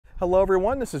Hello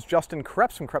everyone, this is Justin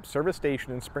Krebs from Krebs Service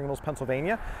Station in Spring Mills,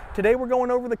 Pennsylvania. Today we're going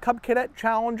over the Cub Cadet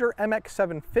Challenger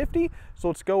MX750, so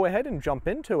let's go ahead and jump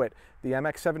into it. The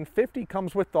MX750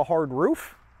 comes with the hard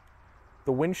roof,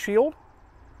 the windshield,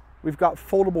 we've got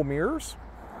foldable mirrors,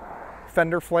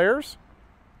 fender flares,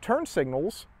 turn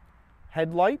signals,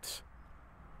 headlights,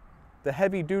 the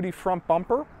heavy-duty front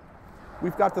bumper.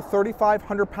 We've got the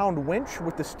 3,500-pound winch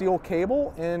with the steel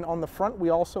cable, and on the front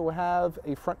we also have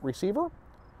a front receiver,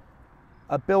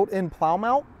 a built-in plow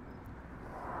mount,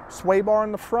 sway bar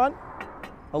in the front,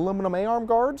 aluminum A-arm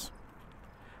guards,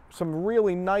 some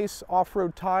really nice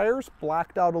off-road tires,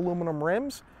 blacked out aluminum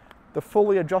rims, the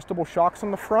fully adjustable shocks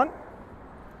on the front.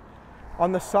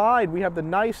 On the side we have the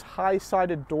nice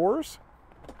high-sided doors.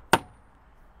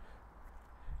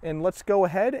 And let's go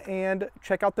ahead and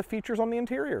check out the features on the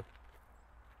interior.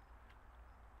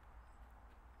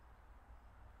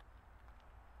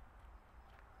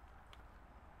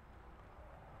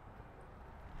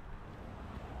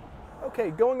 Okay,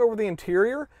 going over the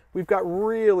interior, we've got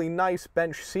really nice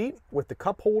bench seat with the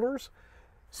cup holders,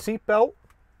 seat belt,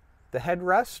 the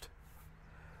headrest.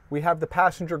 We have the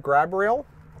passenger grab rail,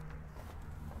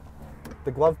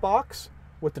 the glove box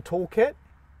with the toolkit,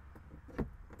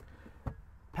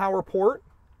 power port,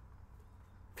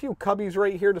 a few cubbies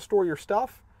right here to store your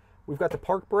stuff. We've got the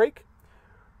park brake.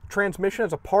 Transmission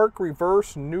has a park,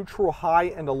 reverse, neutral, high,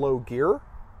 and a low gear.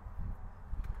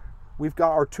 We've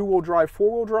got our two-wheel drive,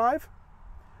 four-wheel drive.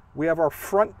 We have our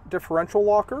front differential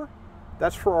locker.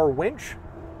 That's for our winch.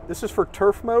 This is for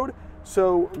turf mode.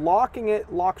 So locking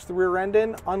it locks the rear end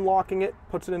in, unlocking it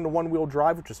puts it into one-wheel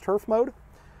drive, which is turf mode.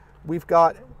 We've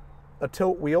got a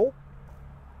tilt wheel.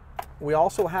 We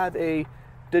also have a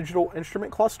digital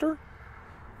instrument cluster.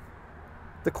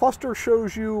 The cluster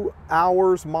shows you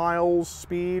hours, miles,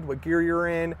 speed, what gear you're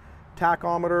in,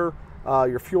 tachometer,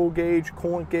 your fuel gauge,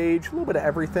 coolant gauge, a little bit of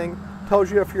everything.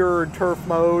 Tells you if you're in turf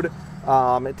mode.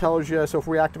 It tells you, so if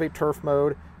we activate turf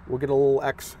mode, we'll get a little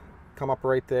X come up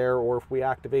right there, or if we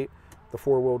activate the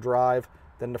four-wheel drive,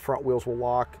 then the front wheels will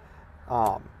lock.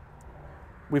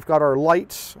 We've got our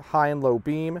lights, high and low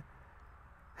beam,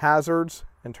 hazards,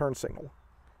 and turn signal.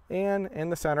 And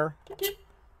in the center, we've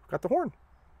got the horn.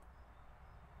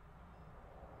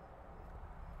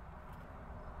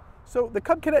 So the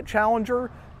Cub Cadet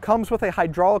Challenger comes with a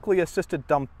hydraulically assisted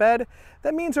dump bed.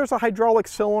 That means there's a hydraulic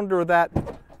cylinder that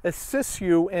assists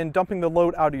you in dumping the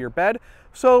load out of your bed.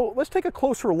 So let's take a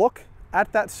closer look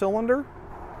at that cylinder.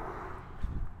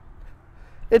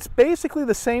 It's basically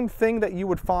the same thing that you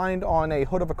would find on a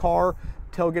hood of a car,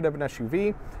 tailgate of an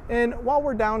SUV. And while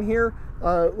we're down here,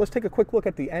 let's take a quick look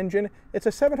at the engine. It's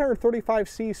a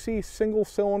 735cc single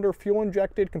cylinder fuel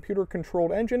injected computer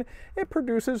controlled engine. It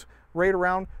produces right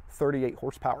around 38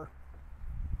 horsepower.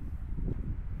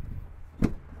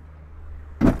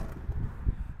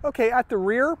 Okay, at the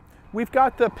rear, we've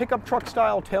got the pickup truck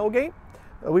style tailgate.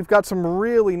 We've got some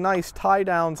really nice tie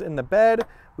downs in the bed.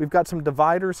 We've got some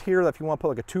dividers here that if you want to put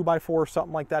like a 2x4 or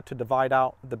something like that to divide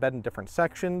out the bed in different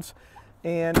sections.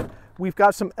 And we've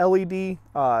got some LED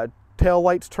tail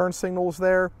lights, turn signals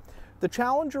there. The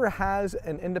Challenger has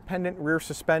an independent rear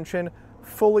suspension,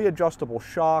 fully adjustable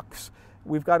shocks.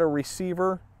 We've got a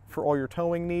receiver for all your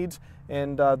towing needs,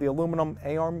 and the aluminum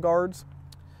A-arm guards.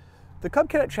 The Cub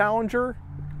Cadet Challenger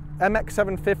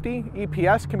MX750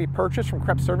 EPS can be purchased from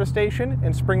Krebs Service Station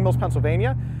in Spring Mills,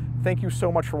 Pennsylvania. Thank you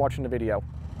so much for watching the video.